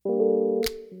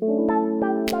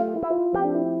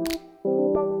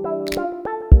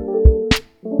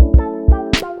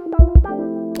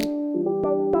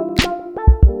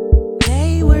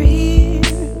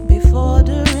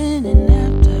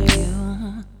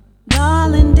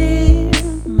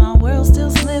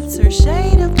your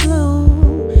shade of blue.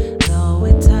 Though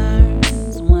it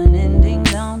turns, one ending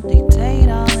don't dictate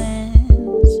all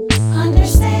ends.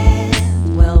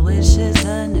 Understand, well wishes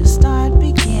a new start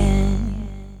begin.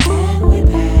 And we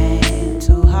pay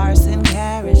to horse and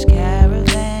carriage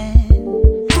caravan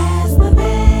as the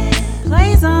band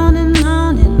plays on and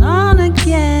on and on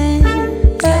again.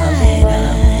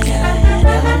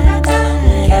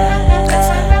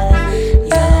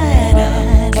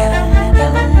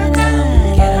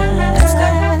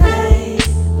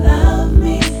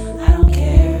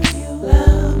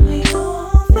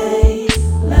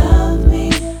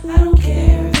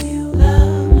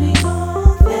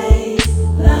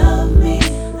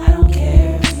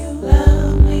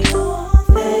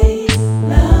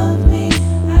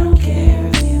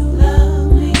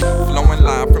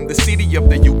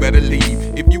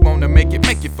 If you wanna make it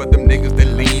for them niggas that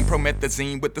lean.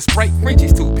 Promethazine with the Sprite,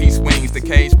 Frenchies, two-piece wings. The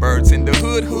cage birds in the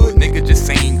hood, nigga just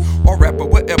sing. Or rapper,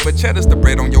 whatever, cheddar's the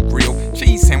bread on your grill.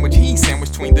 Cheese sandwich, heat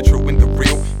sandwich between the true and the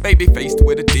real. Baby faced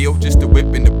with a deal, just a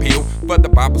whip and a pill. But the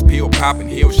Bible's pill popping,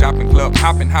 hill shopping, club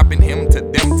hopping, him to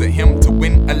them to him to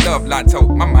win a love lotto.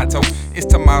 My motto is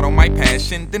tomato, my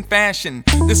passion, then fashion.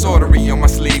 Disordery on my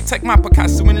sleeve, take my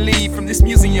Picasso and leave from this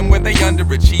museum where they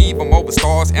underachieve. I'm over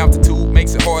stars, altitude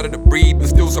makes it harder to breathe, but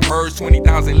still submerged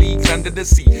 20,000 leagues under the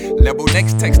sea. Level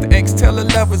next, text to X, tell the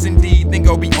lovers indeed, then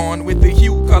go beyond with the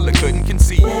hue color couldn't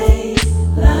conceive. They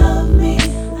love me,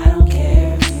 I don't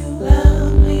care if you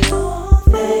love me.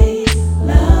 They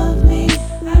love me,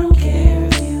 I don't care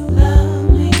if you love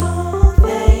me.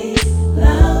 They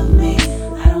love me,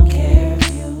 I don't care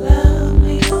if you love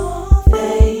me.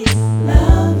 They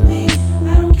love me,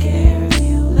 I don't care if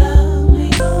you love me.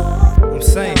 I'm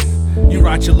saying, you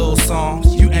write your little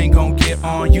songs, you ain't gon' get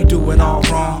on, you do it all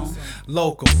wrong.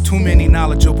 Local, too many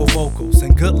knowledgeable vocals,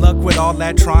 and good luck with all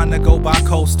that trying to go by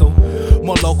coastal.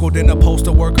 More local than a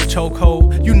postal worker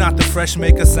chokehold. You not the fresh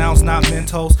maker, sounds not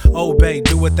Mentos. Obey,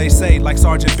 do what they say like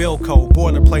Sergeant Bilko.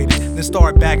 Boilerplated, then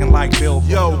start bagging like Bill.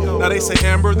 Yo, now they say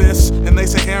Amber this, and they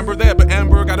say Amber that, but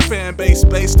Amber got a fan base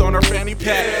based on her fanny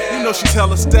pack. You know she's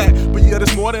hella stacked, but yeah,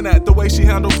 there's more than that. The way she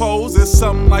handle pose is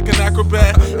something like an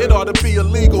acrobat. It ought to be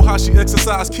illegal how she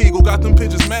exercise Kegel. Got them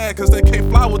pigeons mad cause they can't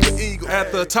fly with the eagle.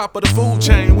 At the top of the food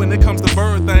chain when it comes to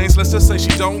bird things, let's just say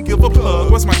she don't give a plug.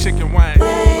 What's my chicken wing?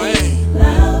 They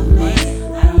love me,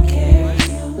 I don't care if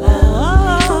you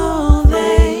love me.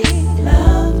 They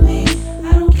love me,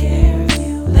 I don't care if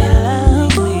you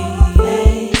love me.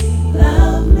 They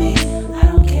love me, I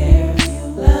don't care if you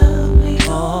love me.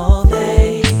 Oh,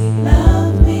 they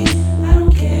love me, I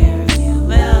don't care if you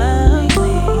love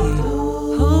me.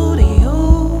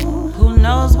 Who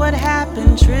knows what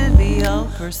happened? Trivial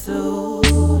pursuit.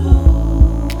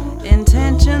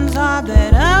 Intentions are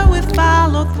better with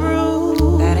follow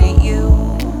through. That ain't you.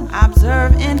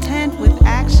 Observe intent with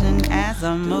action as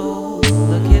a move.